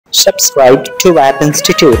Subscribe to Wap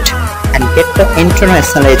Institute and get the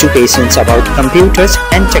international educations about computers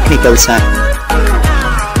and technical science.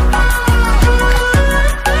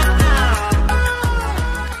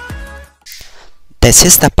 This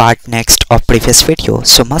is the part next of previous video,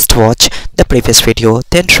 so must watch the previous video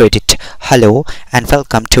then read it. Hello and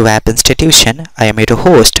welcome to Wap Institution. I am your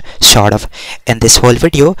host Saurav. In this whole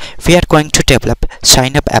video we are going to develop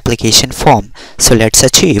sign up application form. So let's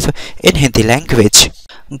achieve in Hindi language.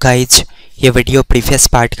 Guys, ये video previous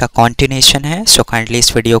part का continuation है, so kindly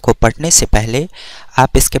इस video को पढ़ने से पहले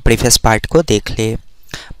आप इसके प्रीवियस पार्ट को देख ले।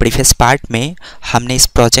 प्रीवियस पार्ट में हमने इस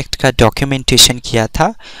प्रोजेक्ट का डॉक्यूमेंटेशन किया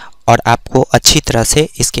था और आपको अच्छी तरह से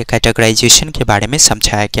इसके कैटेगराइजेशन के बारे में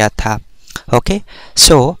समझाया गया था। ओके,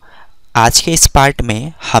 सो आज के इस पार्ट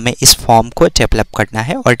में हमें इस फॉर्म को डेवलप करना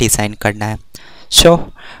है और डिज़ाइन करना है। सो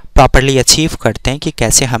प्रॉपरली अचीव करते हैं कि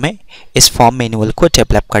कैसे हमें इस फॉर्म मैनुअल को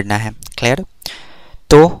डेवलप करना है। क्लियर?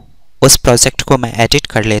 तो उस प्रोजेक्ट को मैं एडिट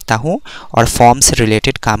कर लेता हूँ और फॉर्म से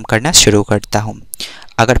रिलेटेड काम करना शुरू करता हूँ।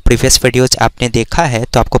 अगर प्रीवियस वीडियोज आपने देखा है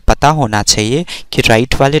तो आपको पता होना चाहिए कि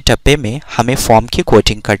राइट वाले डब्बे में हमें फॉर्म की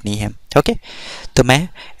कोडिंग करनी है। ओके, तो मैं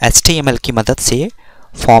HTML की मदद से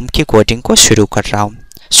फॉर्म की कोडिंग को शुरू कर रहा हूँ।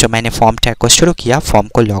 सो मैंने फॉर्म टैग को शुरू किया, फॉर्म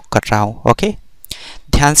को लॉक कर रहा हूँ। ओके,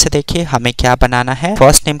 ध्यान से देखिए हमें क्या बनाना है।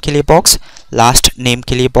 फर्स्ट नेम के लिए बॉक्स, लास्ट नेम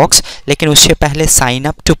के लिए बॉक्स, लेकिन उससे पहले साइन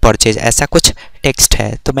अप टू परचेज ऐसा कुछ टेक्स्ट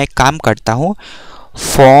है। तो मैं एक काम करता हूँ,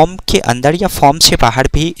 फॉर्म के अंदर या फॉर्म से बाहर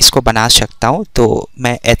भी इसको बना सकता हूँ। तो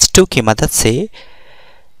मैं H2 की मदद से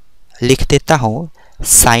लिख देता हूँ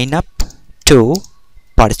sign up to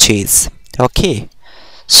purchase. Okay,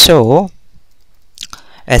 so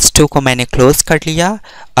H2 को मैंने क्लोज कर लिया।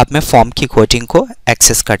 अब मैं फॉर्म की कोडिंग को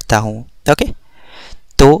एक्सेस करता हूँ। ओके,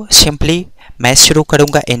 तो सिंपली मैं शुरू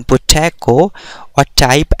करूँगा इनपुट टैग को और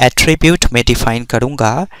टाइप एट्रीब्यूट में डिफाइन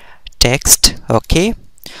करूँगा टेक्स्ट। ओके,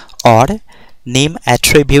 और नेम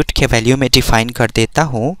एट्रीब्यूट के वैल्यू में डिफाइन कर देता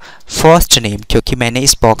हूँ फर्स्ट नेम, क्योंकि मैंने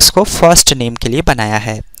इस बॉक्स को फर्स्ट नेम के लिए बनाया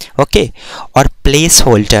है। ओके, और प्लेस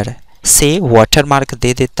होल्डर से वाटरमार्क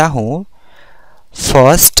दे देता हूँ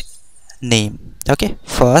first name. Okay,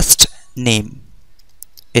 first name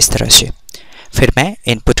इस तरह से। फिर मैं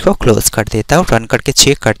इनपुट को क्लोज कर देता हूँ, रन करके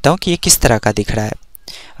चेक करता हूँ कि ये किस तरह का दिख रहा है।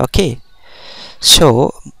 ओके,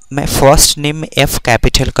 सो मैं फर्स्ट नेम में F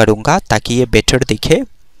कैपिटल करूँगा ताकि ये बेटर दिखे।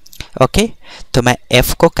 ओके, तो मैं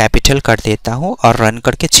F को कैपिटल कर देता हूँ और रन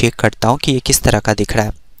करके चेक करता हूँ कि ये किस तरह का दिख रहा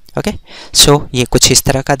है। ओके, सो ये कुछ इस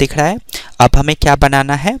तरह का दिख रहा है। अब हमें क्या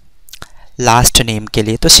बनाना है लास्ट नेम के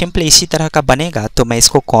लिए, तो सिंपली इसी तरह का बनेगा। तो मैं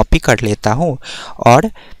इसको कॉपी कर लेता हूँ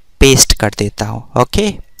और पेस्ट कर देता हूँ।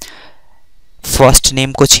 ओके, फर्स्ट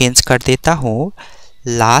नेम को चेंज कर देता हूँ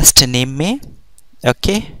लास्ट नेम में।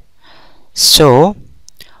 ओके, सो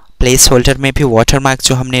प्लेस होल्डर में भी वाटरमार्क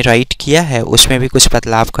जो हमने राइट किया है उसमें भी कुछ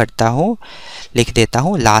बदलाव करता हूँ, लिख देता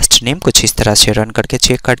हूँ लास्ट नेम कुछ इस तरह से। रन करके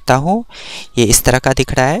चेक करता हूँ, ये इस तरह का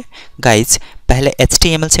दिख रहा है। गाइज, पहले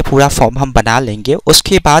HTML से पूरा फॉर्म हम बना लेंगे,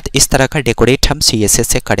 उसके बाद इस तरह का डेकोरेट हम CSS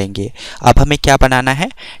से करेंगे। अब हमें क्या बनाना है,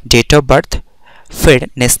 डेट ऑफ बर्थ, फिर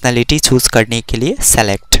नेशनलिटी चूज़ करने के लिए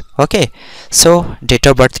select. Okay, so date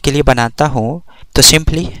of birth के लिए बनाता हूँ, तो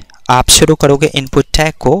सिंपली आप शुरू करोगे इनपुट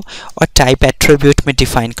टैग को और टाइप एट्रीब्यूट में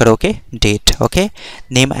डिफाइन करोगे डेट। ओके,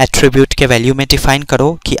 नेम एट्रीब्यूट के वैल्यू में डिफाइन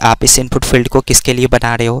करो कि आप इस इनपुट फील्ड को किसके लिए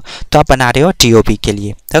बना रहे हो, तो आप बना रहे हो DOB के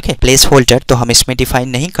लिए। ओके, प्लेस होल्डर तो हम इसमें डिफाइन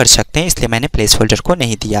नहीं कर सकते, इसलिए मैंने प्लेस होल्डर को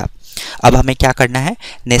नहीं दिया। अब हमें क्या करना है,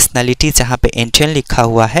 नेशनलिटी जहाँ पे इंडियन लिखा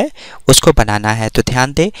हुआ है उसको बनाना है। तो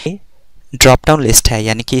ध्यान दे, ड्रॉप डाउन लिस्ट है,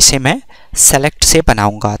 यानी कि इसे मैं सेलेक्ट से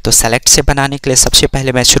बनाऊंगा। तो सेलेक्ट से बनाने के लिए सबसे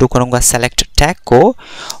पहले मैं शुरू करूंगा सेलेक्ट टैग को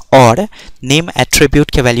और नेम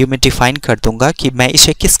एट्रीब्यूट के वैल्यू में डिफाइन कर दूंगा कि मैं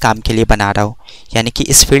इसे किस काम के लिए बना रहा हूँ, यानी कि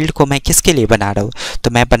इस फील्ड को मैं किसके लिए बना रहा हूँ।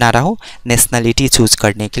 तो मैं बना रहा हूँ नेशनलिटी चूज़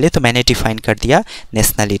करने के लिए, तो मैंने डिफाइन कर दिया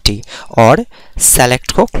नेशनलिटी और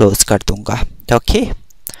सेलेक्ट को क्लोज कर दूंगा। ओके,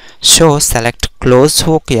 सो सेलेक्ट क्लोज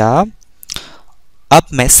हो गया। अब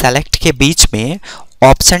मैं सेलेक्ट के बीच में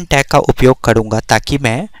ऑप्शन टैग का उपयोग करूंगा ताकि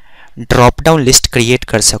मैं ड्रॉप डाउन लिस्ट क्रिएट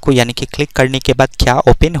कर सकूं, यानी कि क्लिक करने के बाद क्या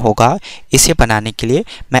ओपन होगा इसे बनाने के लिए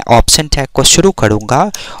मैं ऑप्शन टैग को शुरू करूंगा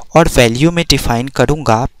और वैल्यू में डिफाइन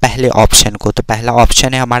करूंगा पहले ऑप्शन को। तो पहला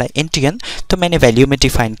ऑप्शन है हमारा इंडियन, तो मैंने वैल्यू में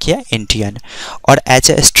डिफाइन किया इंडियन। और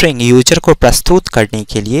एज ए स्ट्रिंग यूजर को प्रस्तुत करने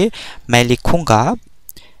के लिए मैं लिखूंगा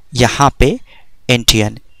यहाँ पे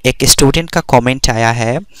इंडियन। एक स्टूडेंट का कॉमेंट आया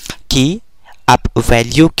है कि आप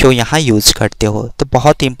वैल्यू क्यों यहाँ यूज़ करते हो, तो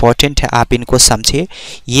बहुत इंपॉर्टेंट है आप इनको समझे।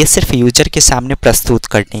 ये सिर्फ यूजर के सामने प्रस्तुत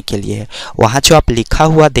करने के लिए है। वहाँ जो आप लिखा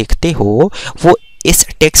हुआ देखते हो वो इस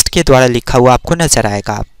टेक्स्ट के द्वारा लिखा हुआ आपको नज़र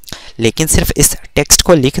आएगा, लेकिन सिर्फ इस टेक्स्ट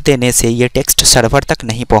को लिख देने से ये टेक्स्ट सर्वर तक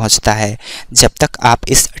नहीं पहुंचता है जब तक आप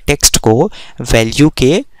इस टेक्स्ट को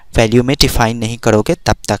वैल्यू में डिफाइन नहीं करोगे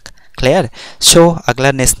तब तक। क्लियर? सो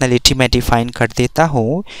अगला नेशनलिटी मैं डिफाइन कर देता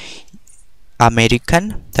हूँ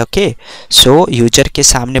अमेरिकन। ओके, सो यूजर के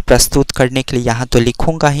सामने प्रस्तुत करने के लिए यहाँ तो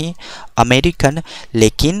लिखूँगा ही अमेरिकन,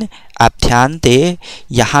 लेकिन आप ध्यान दें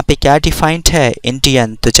यहाँ पे क्या डिफाइंड है,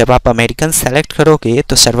 इंडियन। तो जब आप अमेरिकन सेलेक्ट करोगे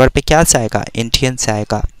तो सर्वर पे क्या जाएगा, इंडियन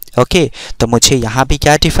जाएगा। ओके, तो मुझे यहाँ भी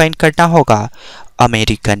क्या डिफाइन करना होगा,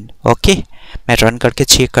 अमेरिकन। ओके, मैं रन करके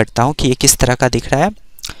चेक करता हूँ कि ये किस तरह का दिख रहा है।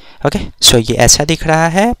 ओके, सो ये ऐसा दिख रहा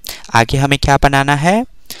है। आगे हमें क्या बनाना है,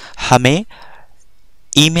 हमें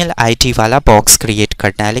ईमेल आईडी वाला बॉक्स क्रिएट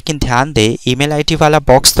करना है। लेकिन ध्यान दें, ईमेल आईडी वाला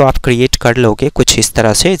बॉक्स तो आप क्रिएट कर लोगे कुछ इस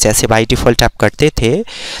तरह से, जैसे बाय डिफ़ॉल्ट आप करते थे।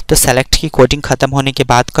 तो सेलेक्ट की कोडिंग ख़त्म होने के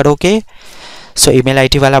बाद करोगे। सो ईमेल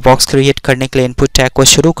आईडी वाला बॉक्स क्रिएट करने के लिए इनपुट टैग को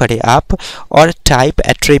शुरू करें आप, और टाइप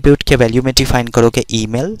एट्रीब्यूट के वैल्यू में डिफाइन करोगे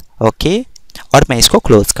ईमेल। ओके, और मैं इसको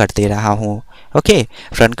क्लोज कर दे रहा हूँ। ओके,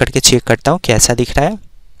 रन करके चेक करता हूँ कैसा दिख रहा है।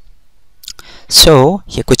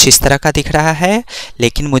 ये कुछ इस तरह का दिख रहा है,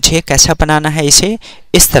 लेकिन मुझे कैसा बनाना है, इसे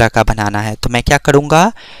इस तरह का बनाना है। तो मैं क्या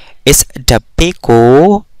करूँगा, इस डब्बे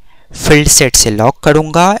को फील्ड सेट से लॉक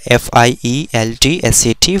करूँगा,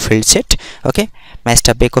 FIELDSET फील्ड सेट। ओके, मैं इस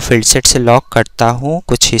डब्बे को फील्ड सेट से लॉक करता हूँ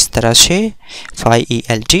कुछ इस तरह से,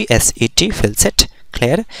 FIELDSET फील्ड सेट।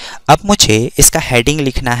 क्लियर? अब मुझे इसका हेडिंग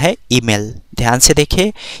लिखना है ईमेल। ध्यान से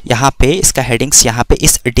देखिए, यहाँ पे इसका हेडिंग्स, यहाँ पे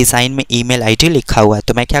इस डिज़ाइन में ईमेल आईडी लिखा हुआ है।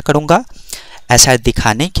 तो मैं क्या करूँगा, ऐसा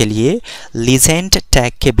दिखाने के लिए लीजेंड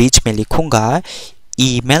टैग के बीच में लिखूँगा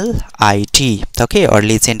ईमेल आईडी। ओके, और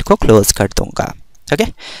लीजेंड को क्लोज कर दूँगा। ओके,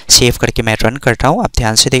 सेव करके मैं रन कर रहा हूँ। अब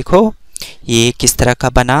ध्यान से देखो ये किस तरह का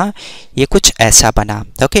बना, ये कुछ ऐसा बना।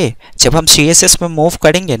 ओके, जब हम CSS में मूव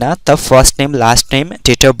करेंगे ना, तब first name, last name,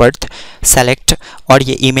 date of birth select और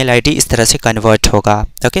ये ईमेल आईडी इस तरह से कन्वर्ट होगा।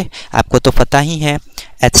 ओके, आपको तो पता ही है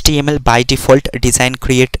HTML by default design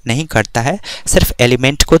create नहीं करता है, सिर्फ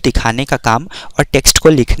एलिमेंट को दिखाने का काम और टेक्स्ट को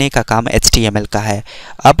लिखने का काम HTML का है।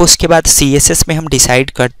 अब उसके बाद CSS में हम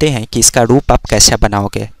डिसाइड करते हैं कि इसका रूप आप कैसा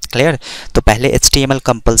बनाओगे। क्लियर? तो पहले HTML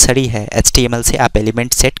कंपलसरी है, HTML से आप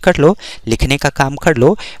एलिमेंट सेट कर लो, लिखने का काम कर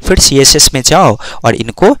लो, फिर CSS में जाओ और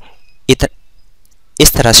इनको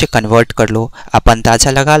इस तरह से कन्वर्ट कर लो। आप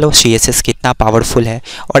अंदाज़ा लगा लो CSS कितना पावरफुल है,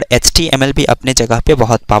 और HTML भी अपने जगह पे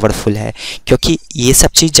बहुत पावरफुल है, क्योंकि ये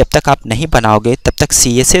सब चीज़ जब तक आप नहीं बनाओगे तब तक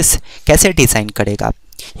CSS कैसे डिज़ाइन करेगा।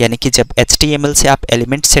 यानी कि जब HTML से आप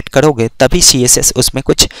एलिमेंट सेट करोगे तभी CSS उसमें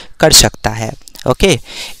कुछ कर सकता है। ओके,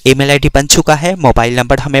 ईमेल आईडी बन चुका है। मोबाइल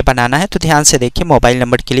नंबर हमें बनाना है, तो ध्यान से देखिए मोबाइल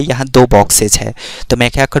नंबर के लिए यहाँ 2 बॉक्सेज है। तो मैं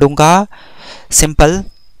क्या करूँगा, सिंपल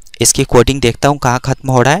इसकी कोडिंग देखता हूँ कहाँ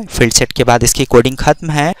ख़त्म हो रहा है। फील्ड सेट के बाद इसकी कोडिंग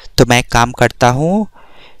ख़त्म है, तो मैं काम करता हूँ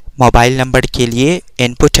मोबाइल नंबर के लिए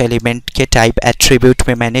इनपुट एलिमेंट के टाइप एट्रीब्यूट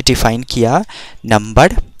में मैंने डिफाइन किया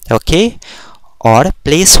नंबर। ओके, और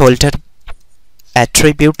प्लेस होल्डर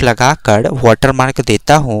एट्रीब्यूट लगाकर वाटरमार्क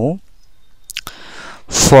देता हूँ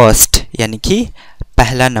फर्स्ट, यानी कि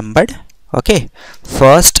पहला नंबर। ओके,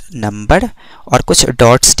 फर्स्ट नंबर, और कुछ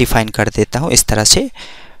डॉट्स डिफाइन कर देता हूँ इस तरह से।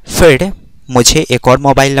 फिर मुझे एक और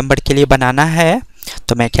मोबाइल नंबर के लिए बनाना है,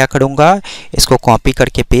 तो मैं क्या करूँगा, इसको कॉपी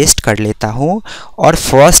करके पेस्ट कर लेता हूँ और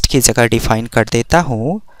फर्स्ट की जगह डिफाइन कर देता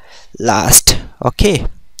हूँ लास्ट। ओके,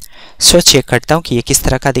 चेक करता हूँ कि ये किस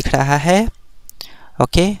तरह का दिख रहा है।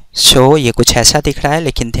 ओके, ये कुछ ऐसा दिख रहा है,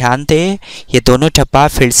 लेकिन ध्यान दें ये दोनों डब्बा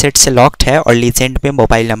फील्ड सेट से लॉक्ड है और लीजेंड में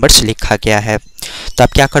मोबाइल नंबर्स लिखा गया है। तो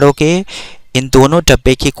आप क्या करोगे, इन दोनों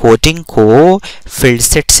डब्बे की कोडिंग को फील्ड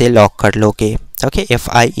सेट से लॉक कर लोगे। Okay,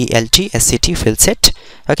 FIELDSET field set.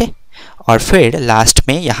 Okay, और फिर लास्ट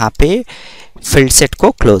में यहाँ पे फील्ड सेट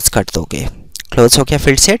को क्लोज कर दोगे। क्लोज हो गया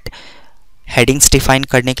फील्ड सेट। हेडिंग्स डिफाइन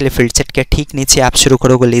करने के लिए फील्ड सेट के ठीक नीचे आप शुरू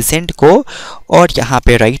करोगे लीजेंड को, और यहाँ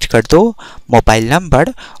पे राइट कर दो मोबाइल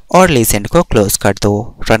नंबर और लीजेंड को क्लोज कर दो।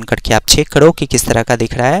 रन करके आप चेक करो कि किस तरह का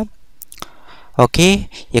दिख रहा है। ओके,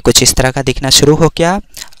 ये कुछ इस तरह का दिखना शुरू हो गया।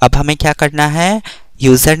 अब हमें क्या करना है,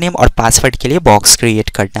 यूज़र नेम और पासवर्ड के लिए बॉक्स क्रिएट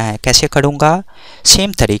करना है। कैसे करूँगा,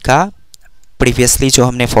 सेम तरीका प्रीवियसली जो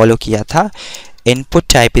हमने फॉलो किया था, input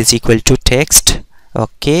type is equal to text.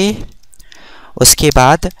 Okay, उसके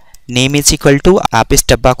बाद नेम इज इक्वल टू, आप इस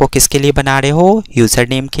डब्बा को किसके लिए बना रहे हो, यूज़र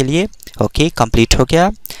नेम के लिए। ओके, कंप्लीट हो गया।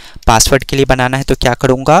 पासवर्ड के लिए बनाना है तो क्या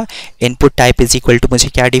करूँगा, input type is equal to, मुझे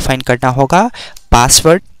क्या डिफाइन करना होगा,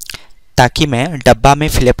 पासवर्ड, ताकि मैं डब्बा में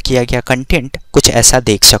फिलअप किया गया कंटेंट कुछ ऐसा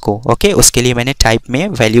देख सकूं। ओके, उसके लिए मैंने टाइप में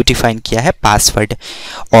वैल्यू डिफाइन किया है पासवर्ड,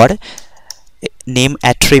 और नेम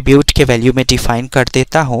एट्रीब्यूट के वैल्यू में डिफाइन कर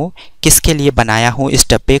देता हूँ किसके लिए बनाया हूँ इस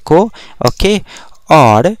डब्बे को। ओके,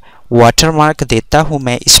 और वाटरमार्क देता हूँ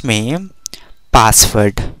मैं इसमें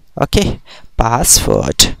पासवर्ड। ओके,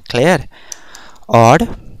 पासवर्ड क्लियर, और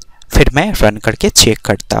फिर मैं रन करके चेक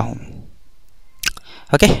करता हूँ।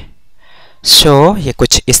 ओके, सो ये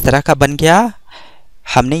कुछ इस तरह का बन गया।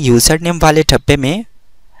 हमने यूज़र नेम वाले डब्बे में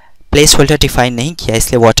प्लेस होल्डर डिफाइन नहीं किया,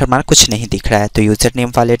 इसलिए वाटरमार्क कुछ नहीं दिख रहा है। तो यूज़र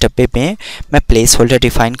नेम वाले डब्बे में मैं प्लेस होल्डर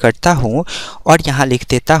डिफाइन करता हूँ और यहाँ लिख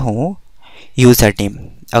देता हूँ user name.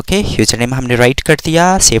 Okay, user name हमने राइट कर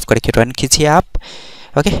दिया, सेव करके रन कीजिए आप।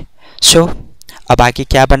 ओके, सो अब आगे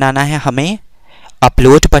क्या बनाना है हमें,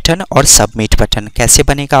 अपलोड बटन और सबमिट बटन। कैसे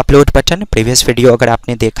बनेगा अपलोड बटन, प्रीवियस वीडियो अगर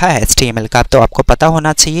आपने देखा है HTML का तो आपको पता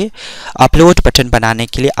होना चाहिए। अपलोड बटन बनाने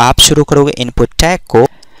के लिए आप शुरू करोगे इनपुट टैग को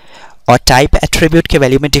और टाइप एट्रीब्यूट के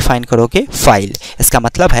वैल्यू में डिफाइन करोगे फाइल। इसका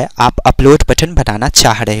मतलब है आप अपलोड बटन बनाना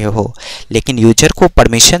चाह रहे हो, लेकिन यूजर को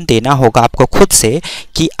परमिशन देना होगा आपको खुद से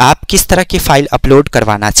कि आप किस तरह की फ़ाइल अपलोड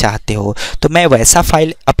करवाना चाहते हो। तो मैं वैसा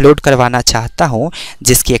फाइल अपलोड करवाना चाहता हूँ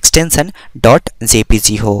जिसकी एक्सटेंशन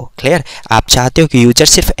 .jpg हो। क्लियर, आप चाहते हो कि यूजर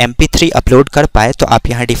सिर्फ MP3 अपलोड कर पाए तो आप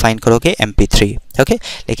यहाँ डिफाइन करोगे MP3। ओके,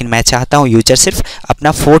 लेकिन मैं चाहता हूँ यूजर सिर्फ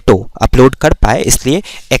अपना फ़ोटो अपलोड कर पाए, इसलिए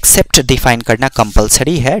एक्सेप्ट डिफाइन करना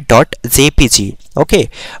कंपलसरी है .jpg। ओके,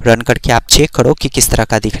 रन करके आप चेक करो कि किस तरह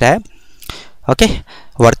का दिख रहा है। ओके,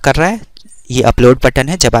 वर्क कर रहा है। ये अपलोड बटन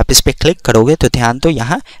है, जब आप इस पर क्लिक करोगे तो ध्यान दो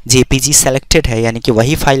यहाँ JPG सेलेक्टेड है, यानी कि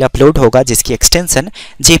वही फाइल अपलोड होगा जिसकी एक्सटेंशन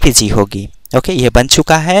JPG होगी। ओके, ये बन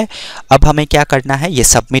चुका है। अब हमें क्या करना है, ये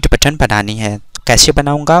सबमिट बटन बनानी है। कैसे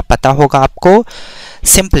बनाऊंगा पता होगा आपको।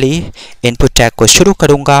 सिंपली इनपुट टैग को शुरू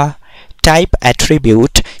करूंगा, टाइप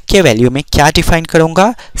एट्रीब्यूट के वैल्यू में क्या डिफाइन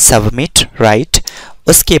करूंगा, सबमिट राइट।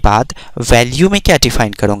 उसके बाद वैल्यू में क्या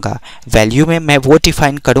डिफाइन करूंगा, वैल्यू में मैं वो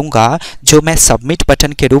डिफाइन करूंगा जो मैं सबमिट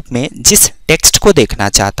बटन के रूप में जिस टेक्स्ट को देखना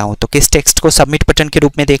चाहता हूं। तो किस टेक्स्ट को सबमिट बटन के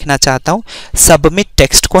रूप में देखना चाहता हूं, सबमिट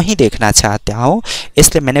टेक्स्ट को ही देखना चाहता हूं,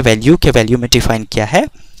 इसलिए मैंने वैल्यू के वैल्यू में डिफाइन किया है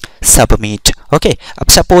सबमिट। ओके, अब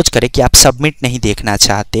सपोज करें कि आप सबमिट नहीं देखना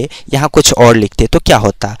चाहते, यहाँ कुछ और लिखते तो क्या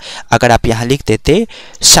होता, अगर आप यहाँ लिख देते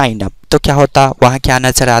साइन अप तो क्या होता, वहाँ क्या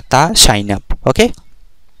नज़र आता, साइन अप। ओके,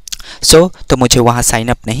 तो मुझे वहाँ साइन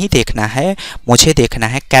अप नहीं देखना है, मुझे देखना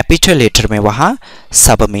है कैपिटल लेटर में वहाँ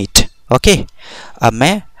सबमिट। ओके, अब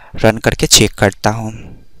मैं रन करके चेक करता हूँ।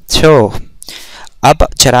 अब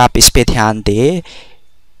जरा आप इस पे ध्यान दें,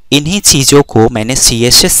 इन्हीं चीज़ों को मैंने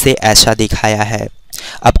CSS से ऐसा दिखाया है।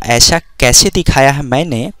 अब ऐसा कैसे दिखाया है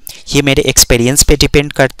मैंने, ये मेरे एक्सपीरियंस पे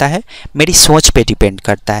डिपेंड करता है, मेरी सोच पे डिपेंड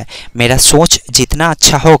करता है। मेरा सोच जितना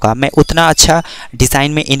अच्छा होगा मैं उतना अच्छा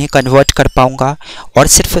डिज़ाइन में इन्हें कन्वर्ट कर पाऊँगा, और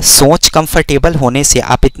सिर्फ सोच कंफर्टेबल होने से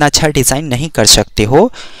आप इतना अच्छा डिज़ाइन नहीं कर सकते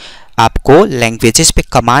हो। आपको लैंग्वेजेस पे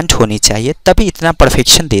कमांड होनी चाहिए, तभी इतना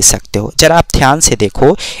परफेक्शन दे सकते हो। जरा आप ध्यान से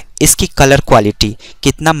देखो, इसकी कलर क्वालिटी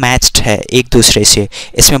कितना मैच्ड है एक दूसरे से।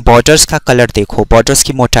 इसमें बॉर्डर्स का कलर देखो, बॉर्डर्स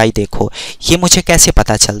की मोटाई देखो। ये मुझे कैसे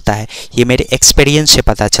पता चलता है, ये मेरे एक्सपीरियंस से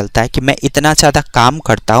पता चलता है कि मैं इतना ज़्यादा काम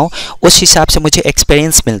करता हूँ, उस हिसाब से मुझे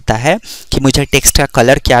एक्सपीरियंस मिलता है कि मुझे टेक्स्ट का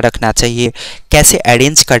कलर क्या रखना चाहिए, कैसे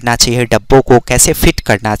अरेंज करना चाहिए डब्बों को, कैसे फिट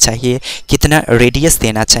करना चाहिए, कितना रेडियस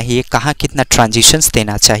देना चाहिए, कहाँ कितना ट्रांजिशंस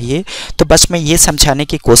देना चाहिए। तो बस मैं ये समझाने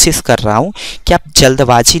की कोशिश कर रहा हूँ कि आप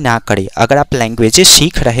जल्दबाजी ना करें। अगर आप लैंग्वेजेस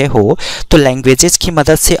सीख रहे हो तो लैंग्वेजेस की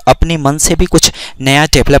मदद से अपने मन से भी कुछ नया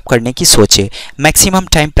डेवलप करने की सोचें, मैक्सिमम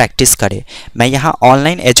टाइम प्रैक्टिस करें। मैं यहाँ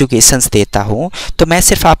ऑनलाइन एजुकेशंस देता हूँ, तो मैं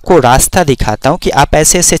सिर्फ आपको रास्ता दिखाता हूँ कि आप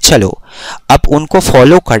ऐसे ऐसे चलो। अब उनको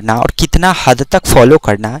फॉलो करना और कितना हद तक फॉलो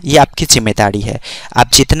करना ये आपकी जिम्मेदारी है।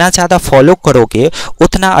 आप जितना ज़्यादा फॉलो करोगे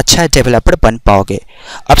उतना अच्छा डेवलपर बन पाओगे।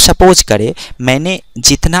 अब सपोज करें मैंने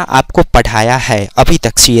जितना आपको पढ़ाया है अभी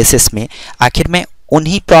तक CSS में, आखिर मैं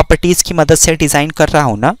उन्हीं प्रॉपर्टीज़ की मदद से डिज़ाइन कर रहा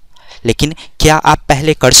हूँ ना। लेकिन क्या आप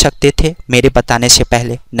पहले कर सकते थे मेरे बताने से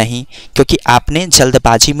पहले? नहीं, क्योंकि आपने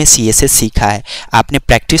जल्दबाजी में CSS सीखा है, आपने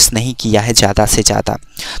प्रैक्टिस नहीं किया है ज़्यादा से ज़्यादा।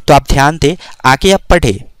 तो आप ध्यान दें, आगे आप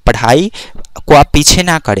पढ़ाई को आप पीछे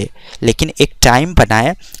ना करें, लेकिन एक टाइम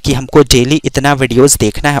बनाएं कि हमको डेली इतना वीडियोस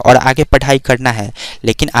देखना है और आगे पढ़ाई करना है।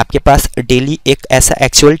 लेकिन आपके पास डेली एक ऐसा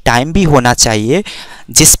एक्चुअल टाइम भी होना चाहिए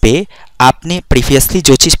जिस पे आपने प्रीवियसली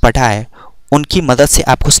जो चीज़ पढ़ा है उनकी मदद से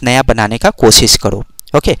आप कुछ नया बनाने का कोशिश करो।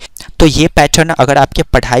 ओके, तो ये पैटर्न अगर आपके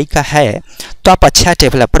पढ़ाई का है तो आप अच्छा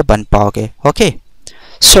डेवलपर बन पाओगे। ओके,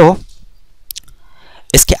 सो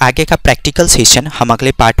इसके आगे का प्रैक्टिकल सेशन हम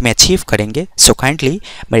अगले पार्ट में अचीव करेंगे। सो काइंडली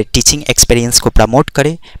मेरे टीचिंग एक्सपीरियंस को प्रमोट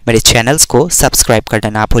करें, मेरे चैनल्स को सब्सक्राइब करना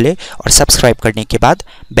ना भूलें, और सब्सक्राइब करने के बाद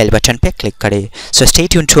बेल बटन पे क्लिक करें। So stay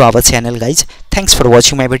tune to our channel guys. Thanks for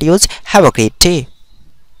watching my videos. Have a great day.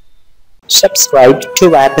 Subscribe to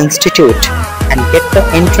App Institute and get the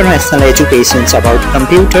international educations about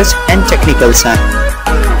computers and technical science.